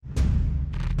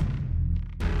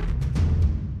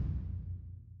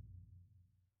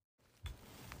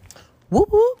Whoop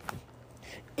whoop.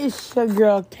 It's your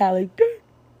girl Callie.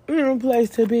 Place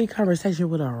to be. Conversation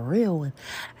with a real one.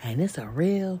 And it's a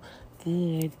real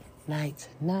good night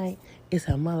tonight. It's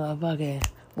a motherfucking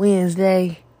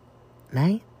Wednesday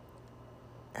night,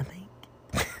 I think.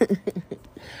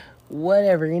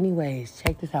 Whatever. Anyways,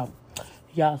 check this out.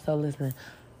 Y'all, so listen.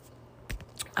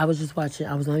 I was on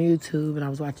YouTube and I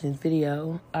was watching this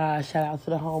video. Shout out to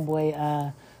the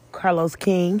homeboy, Carlos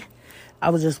King. I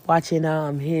was just watching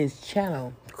his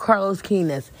channel. Carlos King,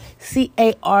 that's Carlus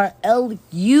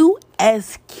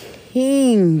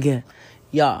King.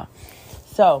 Y'all.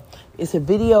 So, it's a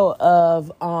video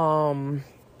of some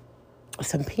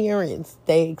parents.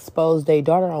 They exposed their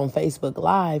daughter on Facebook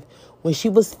Live when she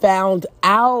was found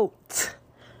out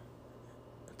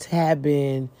to have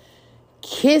been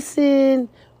kissing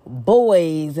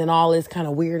boys and all this kind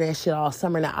of weird ass shit all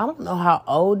summer. Now, I don't know how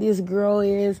old this girl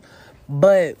is,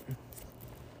 but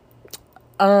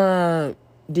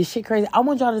this shit crazy. I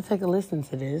want y'all to take a listen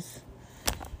to this.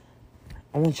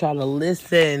 I want y'all to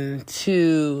listen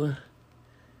to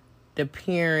the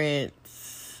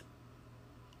parents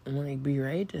like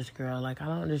berate this girl. Like, I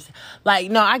don't understand.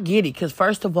 Like, no, I get it. Because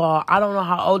first of all, I don't know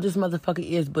how old this motherfucker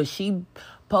is, but she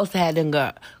supposed to have them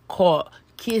got caught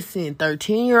kissing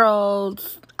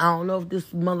 13-year-olds. I don't know if this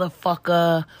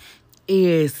motherfucker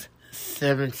is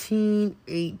 17,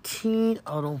 18.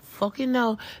 I don't fucking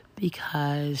know.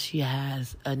 Because she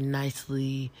has a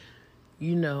nicely,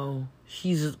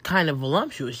 she's kind of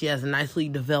voluptuous. She has a nicely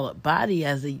developed body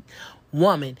as a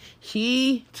woman.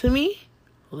 She, to me,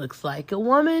 looks like a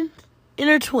woman in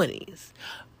her 20s.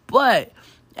 But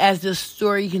as the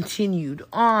story continued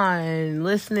on,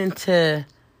 listening to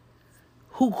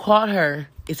who caught her,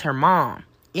 it's her mom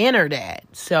and her dad.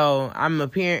 So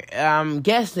I'm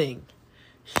guessing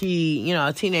she,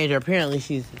 a teenager. Apparently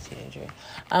she's a teenager.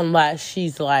 Unless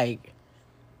she's unless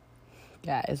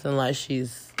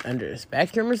she's under the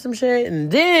spectrum or some shit. And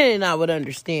then I would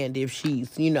understand if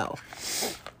she's,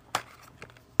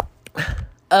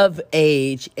 of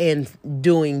age and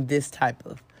doing this type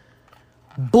of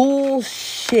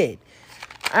bullshit.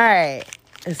 Alright.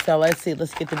 So let's see.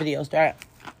 Let's get the video started.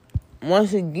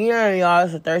 Once again, y'all,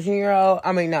 it's a 13-year-old.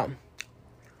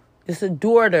 It's a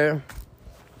daughter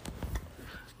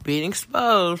being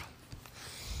exposed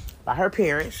by her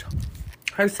parents,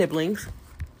 her siblings.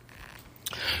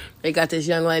 They got this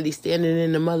young lady standing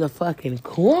in the motherfucking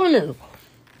corner.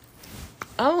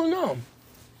 I don't know.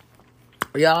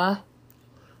 Y'all,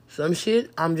 some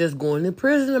shit I'm just going to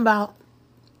prison about.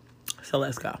 So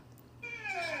let's go.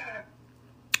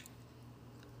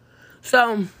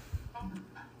 So,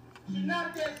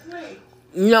 mind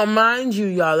you,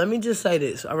 y'all, let me just say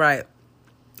this, all right?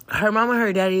 Her mama,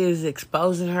 her daddy is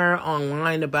exposing her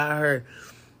online about her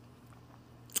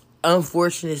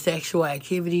unfortunate sexual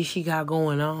activity she got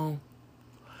going on.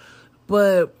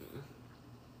 But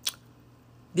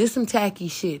this some tacky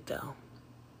shit, though.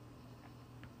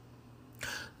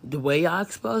 The way y'all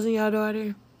exposing your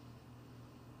daughter,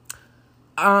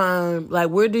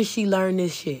 where did she learn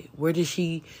this shit? Where did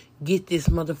she get this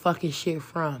motherfucking shit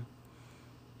from?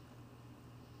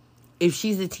 If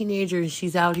she's a teenager and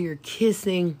she's out here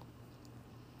kissing,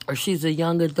 or she's a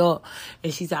young adult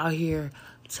and she's out here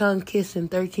tongue kissing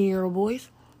 13-year-old boys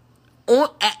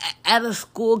at a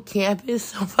school campus,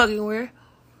 some fucking where?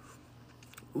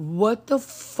 What the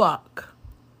fuck?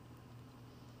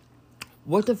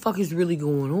 What the fuck is really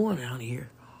going on out here?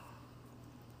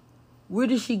 Where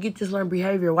did she get this learned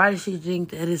behavior? Why does she think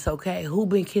that it's okay? Who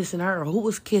been kissing her? Who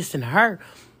was kissing her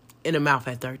in the mouth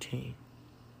at 13?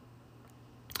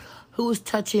 Who was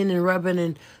touching and rubbing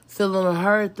and feeling on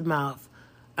her at the mouth?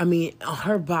 on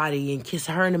her body and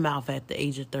kissing her in the mouth at the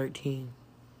age of 13.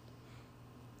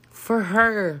 For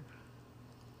her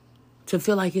to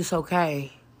feel like it's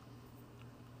okay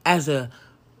as a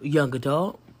young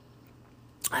adult,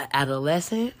 an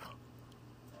adolescent,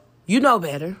 you know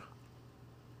better.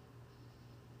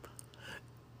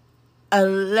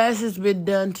 Unless it's been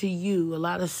done to you, a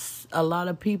lot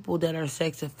of people that are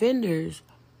sex offenders,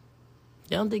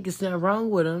 they don't think it's nothing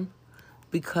wrong with them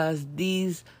because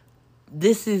this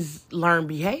is learned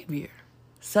behavior.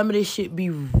 Some of this shit be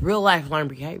real life learned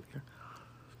behavior.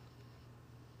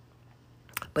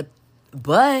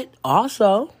 But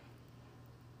also,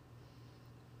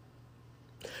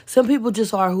 some people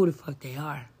just are who the fuck they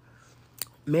are,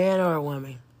 man or a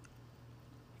woman.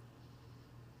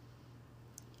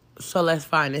 So let's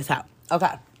find this out.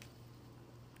 Okay.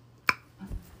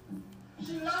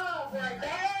 She loves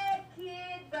bad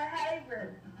kid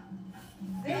behavior.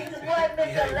 This is what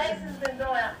Miss Alexis been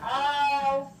doing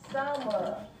all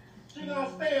summer. She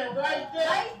gonna stay right there.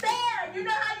 Right there. You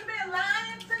know how you been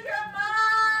lying to your mom?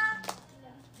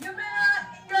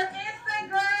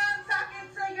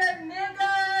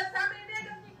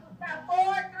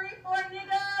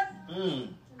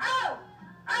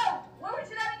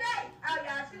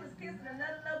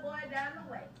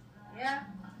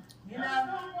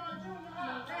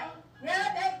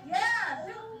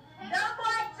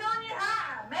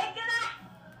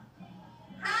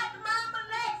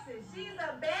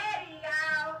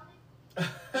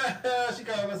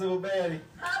 much of a baddie.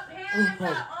 Her parents are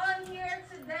on here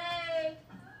today,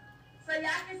 so y'all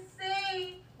can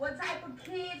see what type of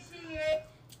kid she is.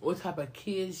 What type of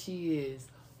kid she is.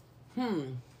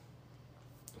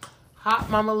 Hot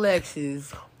Mama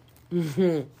Lexus.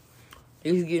 Is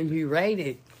getting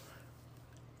berated.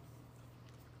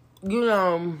 You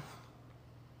know,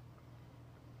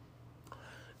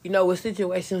 with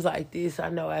situations like this, I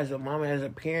know as a mama, as a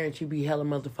parent, you be hella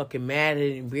motherfucking mad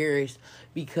and embarrassed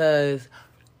because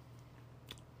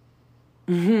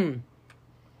I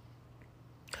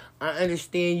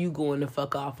understand you going the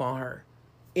fuck off on her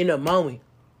in a moment.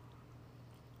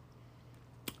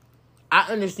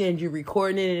 I understand you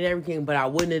recording it and everything, but I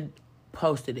wouldn't have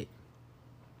posted it.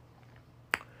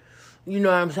 You know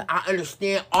what I'm saying? I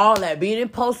understand all that. Being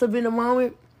impulsive in the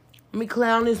moment. Let me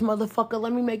clown this motherfucker.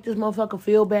 Let me make this motherfucker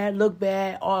feel bad, look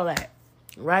bad, all that.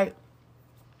 Right?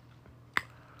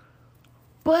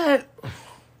 But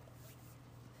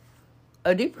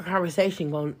a deeper conversation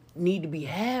gonna need to be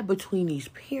had between these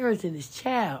parents and this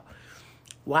child.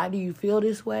 Why do you feel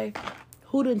this way?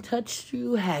 Who done touched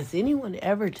you? Has anyone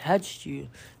ever touched you?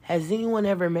 Has anyone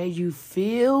ever made you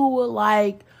feel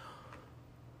like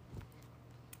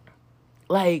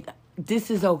this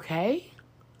is okay?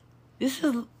 This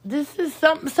is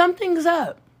something's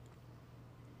up.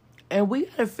 And we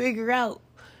gotta figure out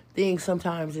things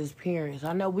sometimes as parents.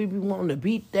 I know we be wanting to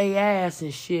beat their ass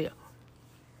and shit.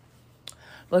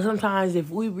 But sometimes if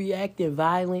we react in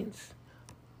violence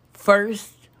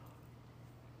first,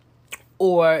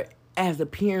 or as a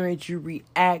parent you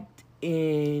react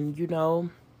in,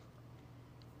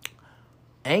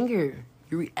 anger.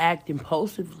 You react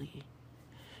impulsively.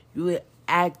 You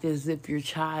act as if your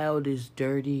child is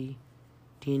dirty,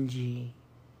 dingy,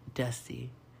 dusty.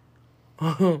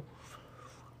 Some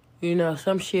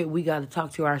shit we got to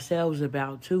talk to ourselves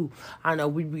about, too. I know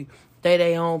we be,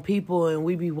 they own people, and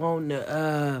we be wanting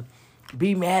to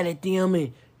be mad at them,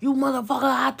 and you motherfucker,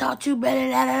 I taught you better,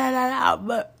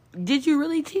 But did you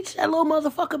really teach that little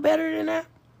motherfucker better than that?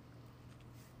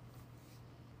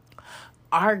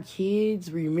 Our kids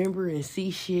remember and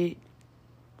see shit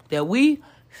that we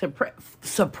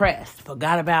suppressed,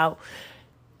 forgot about.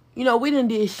 We done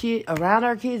did shit around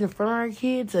our kids, in front of our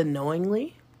kids,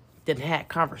 unknowingly. That had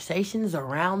conversations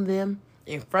around them,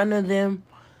 in front of them,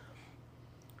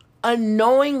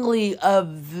 unknowingly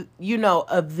of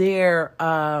their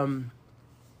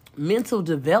mental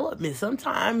development.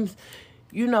 Sometimes,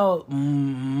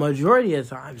 majority of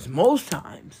times, most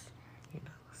times,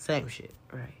 same shit,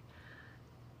 right?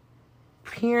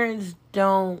 Parents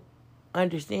don't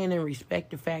understand and respect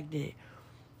the fact that,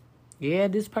 yeah,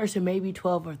 this person may be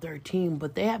 12 or 13,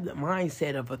 but they have the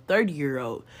mindset of a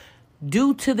 30-year-old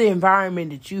due to the environment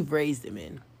that you've raised them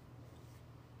in.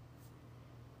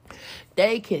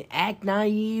 They can act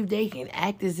naive. They can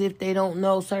act as if they don't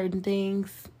know certain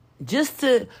things just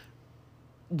to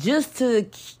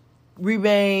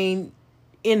remain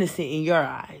innocent in your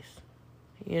eyes,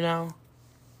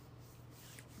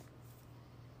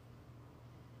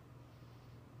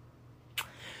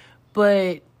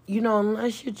 But,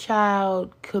 unless your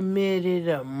child committed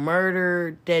a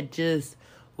murder that just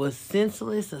was a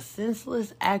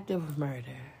senseless act of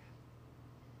murder,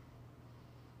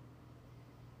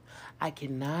 a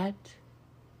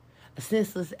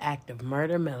senseless act of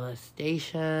murder,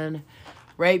 molestation,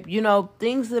 rape,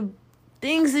 things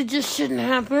that just shouldn't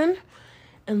happen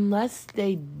unless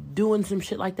they doing some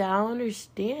shit like that. I don't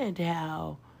understand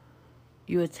how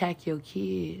you attack your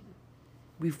kid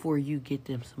before you get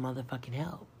them some motherfucking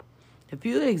help. If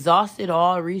you exhausted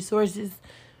all resources,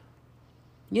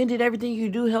 you did everything you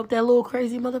do help that little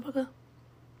crazy motherfucker.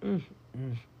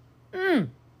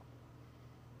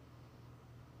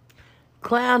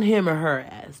 Clown him or her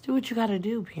ass. Do what you gotta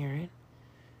do, parent.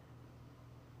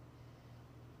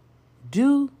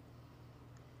 Do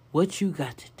what you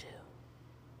got to do.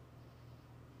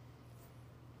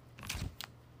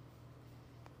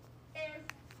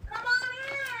 Come on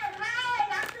in. Hey,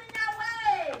 I seen your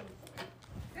waves.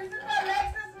 This is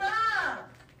Alexa's mom.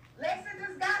 Lexa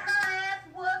just got her ass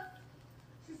whooped.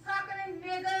 She's talking to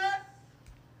niggas,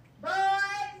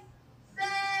 boys,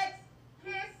 sex,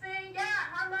 kissing.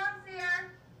 Yeah, her mom's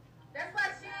here. That's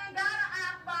why she ain't got an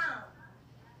iPhone.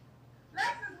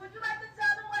 Lexus, would you like to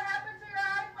tell them what happened to your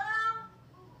iPhone?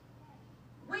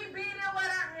 We beat it with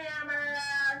a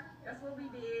hammer. That's what we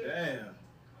did. Damn.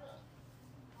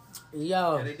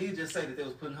 Yo. Yeah, they did just say that they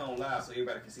was putting her on live so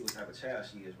everybody can see what type of child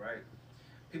she is, right?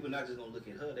 people not just gonna look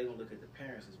at her, they gonna look at the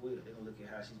parents as well. They gonna look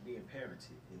at how she's being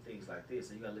parented and things like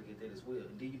this. So you gotta look at that as well.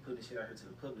 And then you put this shit out here to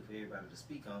the public for everybody to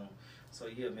speak on.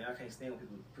 So yeah, man, I can't stand when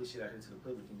people put shit out here to the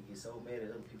public and you get so mad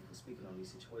at other people for speaking on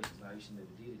these situations. Now you should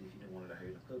never did it if you didn't want it out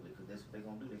here in the public, because that's what they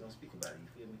gonna do. They gonna speak about it.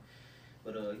 You feel me?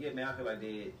 But yeah, man, I feel like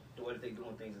the way that they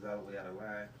doing things is all the way out of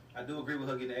line. I do agree with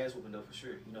her getting the ass whooping though, for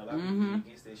sure. You know, a lot of people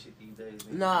against that shit these days.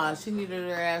 Man. Nah, she needed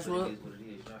her ass whooped. It is what it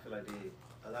is. You know, I feel like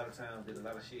a lot of times that a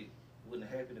lot of shit wouldn't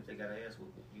have happened if they got an ass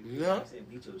whooping. You know what I'm saying?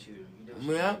 Beat your children. You never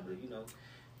should, but you know,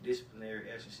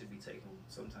 disciplinary action should be taken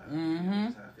sometimes.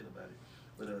 That's how I feel about it.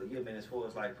 But yeah, man, as far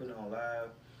as like putting it on live,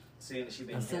 saying that she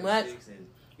been having sex and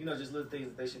you know, just little things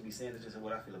that they shouldn't be saying. That's just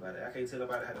what I feel about it. I can't tell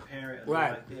nobody how to parent or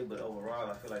like that, but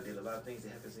overall, I feel like there's a lot of things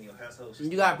that happens in your household.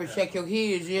 You gotta protect your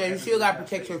kids. Yeah, you still gotta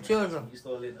protect your children. You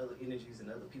start letting other energies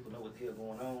and other people know what the hell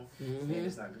going on. Man,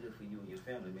 it's not good for you and your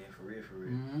family, man. For real, for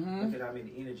real. Look at how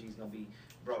many energies gonna be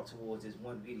brought towards this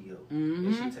one video.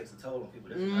 That shit takes a toll on people.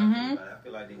 That's what I feel about it. I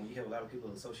feel like that when you have a lot of people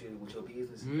associated with your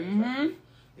business and things like that,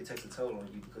 it takes a toll on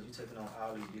you because you're taking on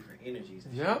all these different energies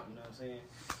and shit. You know what I'm saying?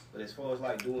 But as far as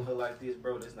like doing her like this,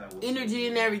 bro, that's not what energy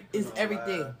and is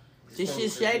everything. This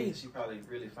shit shady. She probably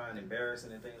really find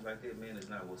embarrassing and things like that. Man, it's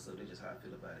not what's up. That's just how I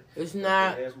feel about it. It's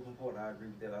not. Ass whooping part, I agree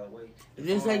with that all the way.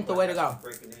 This ain't the way to go.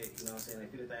 Breaking it, you know what I'm saying?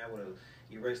 If anything, I would have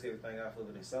erased everything off of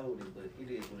it and sold it. But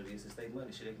it is what it is. It's their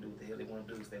money. Shit, they can do what the hell they want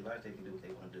to do. It's their life. They can do what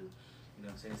they want to do. You know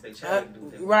what I'm saying? It's their child. They can do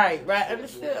what they want to do. Right.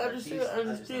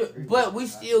 Understood. But we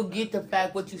still get the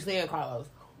fact what you saying, Carlos.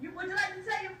 Would you like to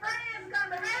tell your friends come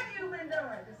to have you been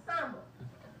doing this summer?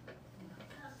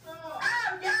 Oh,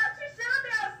 y'all, she should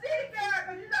be on City Girl,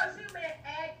 because you know she been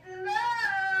acting up.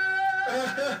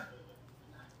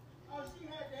 Oh, she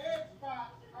had the Xbox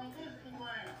on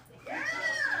Instagram. Yeah.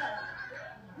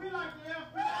 We like the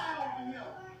FBI over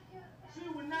here. She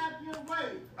would not get away.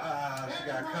 She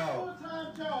got caught. Full-time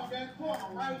job, that corner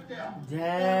right there.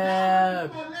 Damn.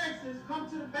 Before Alexis come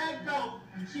to the back door,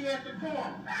 she at the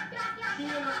corner. She in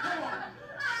the corner.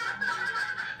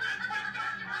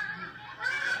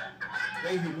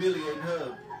 They humiliating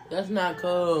her. That's not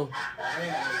cool.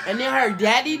 Man. And then her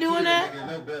daddy doing that?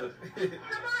 No better. Come on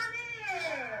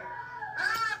in.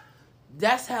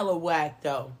 That's hella whack,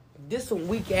 though. This some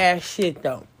weak ass shit,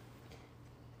 though.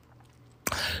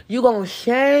 You gonna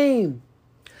shame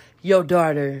your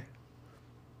daughter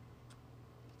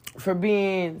for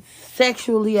being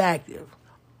sexually active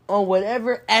on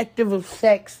whatever active of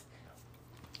sex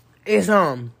is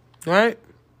on, right?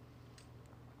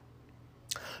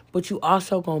 But you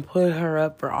also gonna put her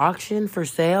up for auction, for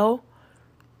sale.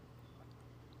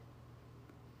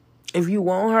 If you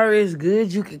want her as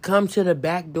good, you could come to the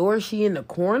back door. She in the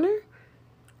corner.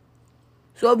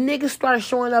 So if niggas start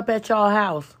showing up at y'all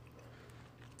house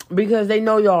because they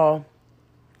know y'all,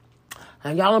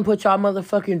 and y'all done put y'all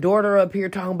motherfucking daughter up here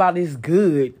talking about it's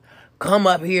good, come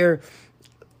up here,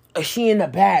 she in the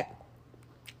back,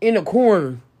 in the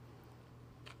corner.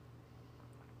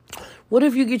 What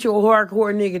if you get your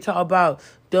hardcore nigga talk about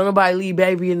don't nobody leave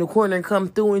baby in the corner and come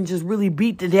through and just really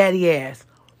beat the daddy ass?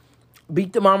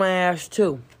 Beat the mama ass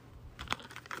too.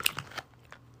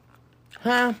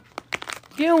 Huh?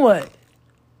 Then what?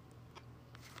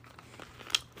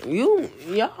 Y'all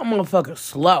motherfuckers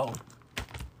slow.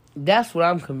 That's what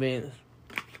I'm convinced.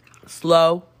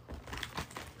 Slow.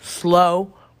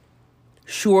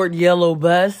 Short yellow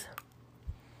bus.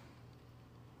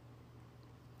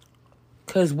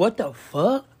 Cause what the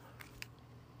fuck?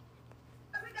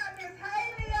 We got Miss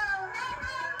Haley on.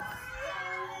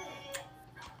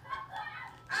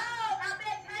 Oh, I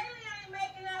bet Haley ain't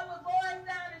making out with boys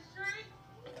down the street.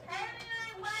 Haley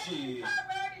ain't watching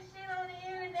perverted shit on the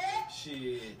internet.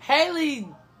 Shit.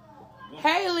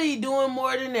 Haley doing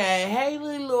more than that.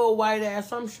 Haley, little white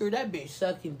ass, I'm sure that bitch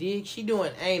sucking dick. She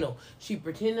doing anal. She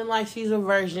pretending like she's a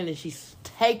virgin and she's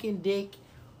taking dick.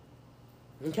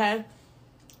 Okay?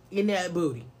 In that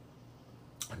booty.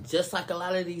 Just like a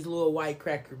lot of these little white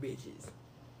cracker bitches.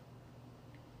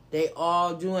 They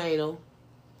all do anal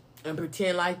and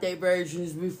pretend like they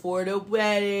virgins before the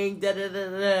wedding. Da da da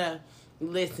da.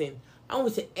 Listen, I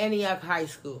went to Antioch High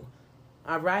School.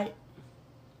 Alright?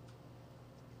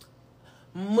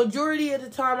 Majority of the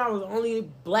time, I was the only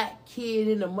black kid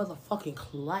in the motherfucking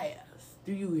class.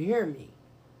 Do you hear me?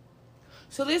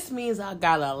 So this means I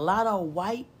got a lot of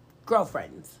white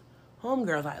girlfriends.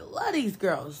 Homegirls. I love these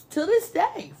girls to this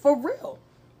day. For real.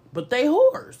 But they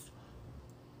whores.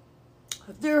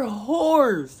 They're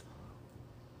whores.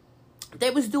 They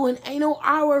was doing anal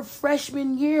our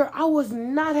freshman year. I was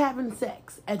not having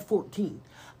sex at 14.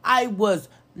 I was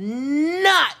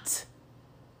not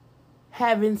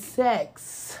having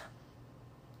sex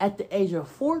at the age of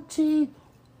 14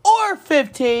 or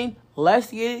 15.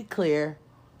 Let's get it clear.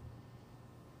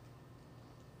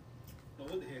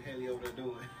 What the hell Haley over there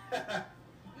doing? Yeah.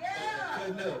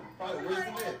 Cutting up. Probably where's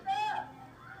the net?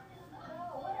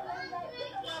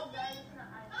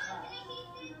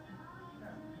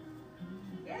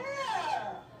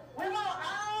 Yeah. We want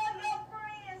all your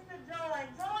friends to join.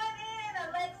 Join in,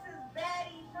 Alexis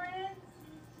baddie friends.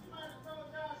 Somebody told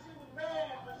y'all she was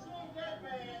bad, but she ain't that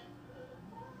bad.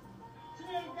 She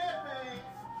ain't that bad.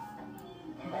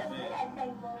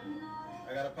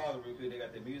 I got to pause real quick. They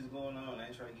got their music going on. I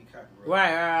ain't trying to get copyright.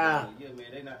 Right. Yeah,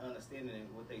 man, they not understanding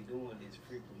that what they doing is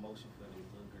free promotion for the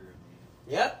little girl, man.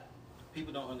 Yep.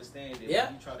 People don't understand that Yep.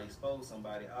 when you try to expose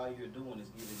somebody, all you're doing is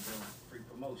giving them free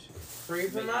promotion.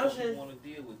 Free Make more promotion. people want to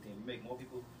deal with them. Make more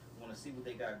people want to see what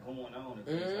they got going on and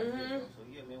things like that. So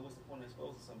yeah, man, what's the point of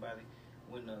exposing somebody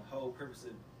when the whole purpose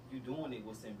of you doing it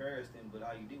was to embarrass them, but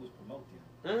all you did was promote them.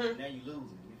 Now you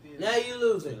losing. You feel me? Now you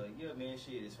losing. Yeah, man,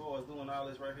 shit. As far as doing all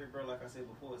this right here, bro, like I said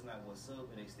before, it's not what's up,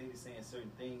 and they steady saying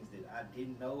certain things that I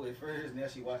didn't know at first. Now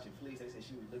she watching flicks. They said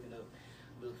she was looking up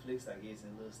little flicks, I guess,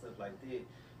 and little stuff like that.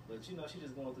 But you know, she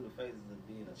just going through the phases of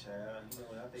being a child.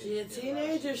 You know, I think She a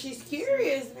teenager. She's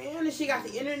curious, man, and she got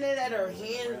the internet at her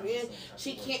hands, man.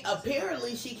 She can't.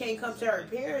 Apparently, she can't come to her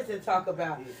parents and talk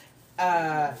about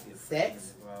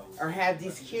sex or have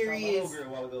these curious. Girl a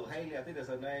while ago, Haley, I think that's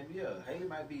her name. Yeah, Haley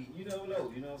might be. You don't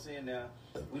know. You know what I'm saying? Now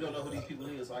we don't know who these people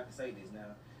is, so I can say this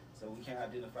now. So we can't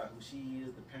identify who she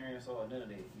is, the parents, or none of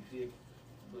that. You feel?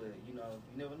 But you know,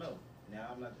 you never know.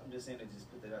 Now I'm just saying to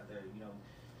just put that out there. You know,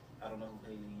 I don't know who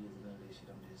Haley is and none of that shit.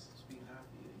 I'm just speaking how I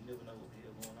feel. You never know what the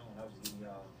hell going on. I was just giving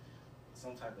y'all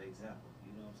some type of example.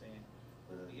 You know what I'm saying?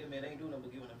 But yeah, man, they ain't doing nothing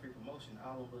but giving her free promotion.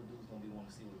 All of them dudes gonna be wanting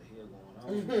to see what the hell going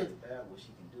on, what's about, what she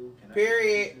can do. Can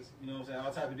Period. You know what I'm saying?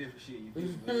 All type of different shit. You feel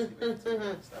me? Let's get back to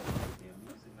it. Stop with the damn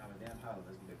music, not a damn holler.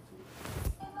 Let's get back to it.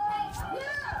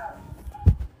 Yeah.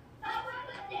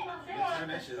 Turn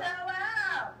that shit Show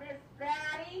out, Miss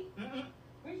Batty.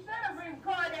 We should have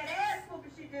recorded that ass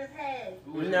whooping she just had.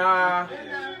 Nah. They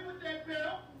ain't with that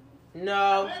girl.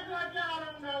 No. Act like y'all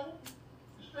don't know.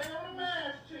 Stay on the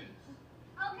man's cheeks.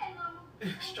 Okay, Mama.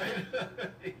 Straight up.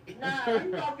 Nah,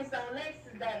 we focus on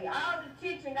Lexus Day. All the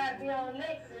teaching got to be on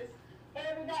Lexus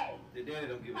every day. The daddy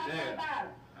don't give a Talk damn. about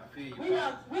it. I feel you.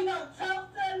 We gonna toast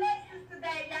to Alexis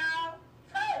today, y'all.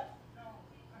 Toast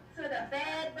to the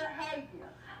bad behavior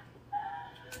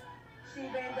she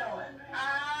been doing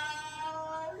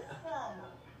all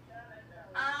summer,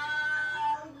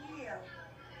 all year.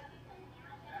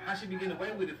 How she be getting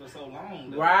away with it for so long,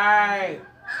 though? Right.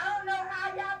 I don't know how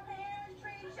y'all parents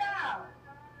treat y'all,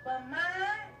 but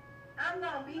mine, I'm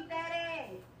gonna beat that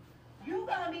ass. You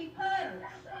gonna be punished.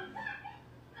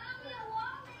 I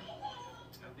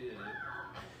feel it.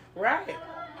 Right.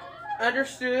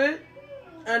 Understood.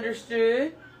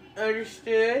 Understood.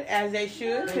 Understood. As they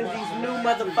should, because these new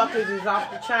motherfuckers is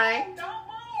off the chain. Don't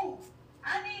move.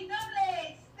 I need them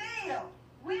legs still.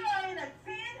 We are in a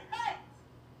tin hut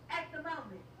at the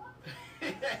moment.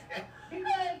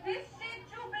 Because this shit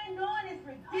you've been doing is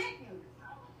ridiculous.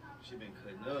 She been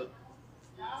cutting up.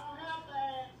 Y'all don't have to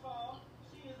ask her.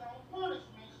 She is on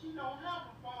punishment. She don't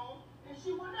have a phone, and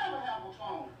she will never have a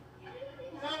phone.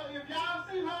 So if y'all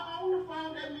see her on the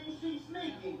phone, that means she's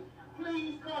sneaking.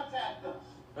 Please contact us.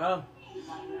 Oh.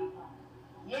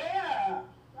 Yeah.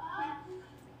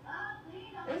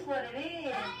 It's what it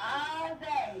is all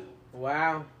day.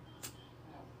 Wow.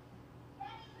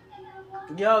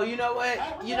 Yo, you know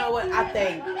what? You know what? I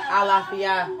thank Allah for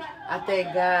y'all. I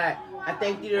thank God. I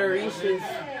thank the Orishas.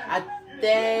 I'm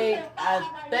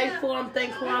thankful. I'm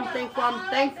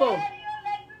thankful.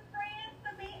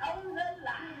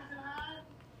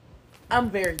 I'm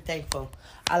very thankful.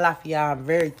 Allah for y'all. I'm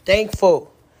very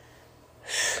thankful.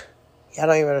 Y'all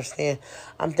don't even understand.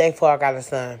 I'm thankful I got a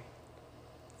son.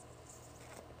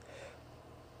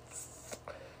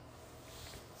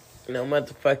 No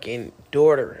motherfucking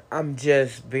daughter. I'm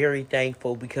just very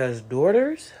thankful because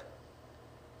daughters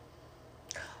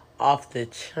off the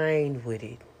chain with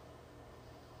it.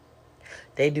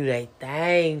 They do their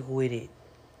thing with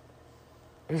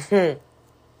it.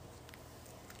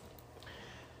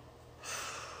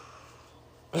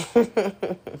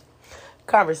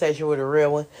 Conversation with a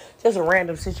real one. Just a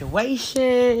random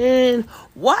situation.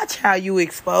 Watch how you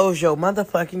expose your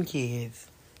motherfucking kids.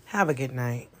 Have a good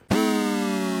night.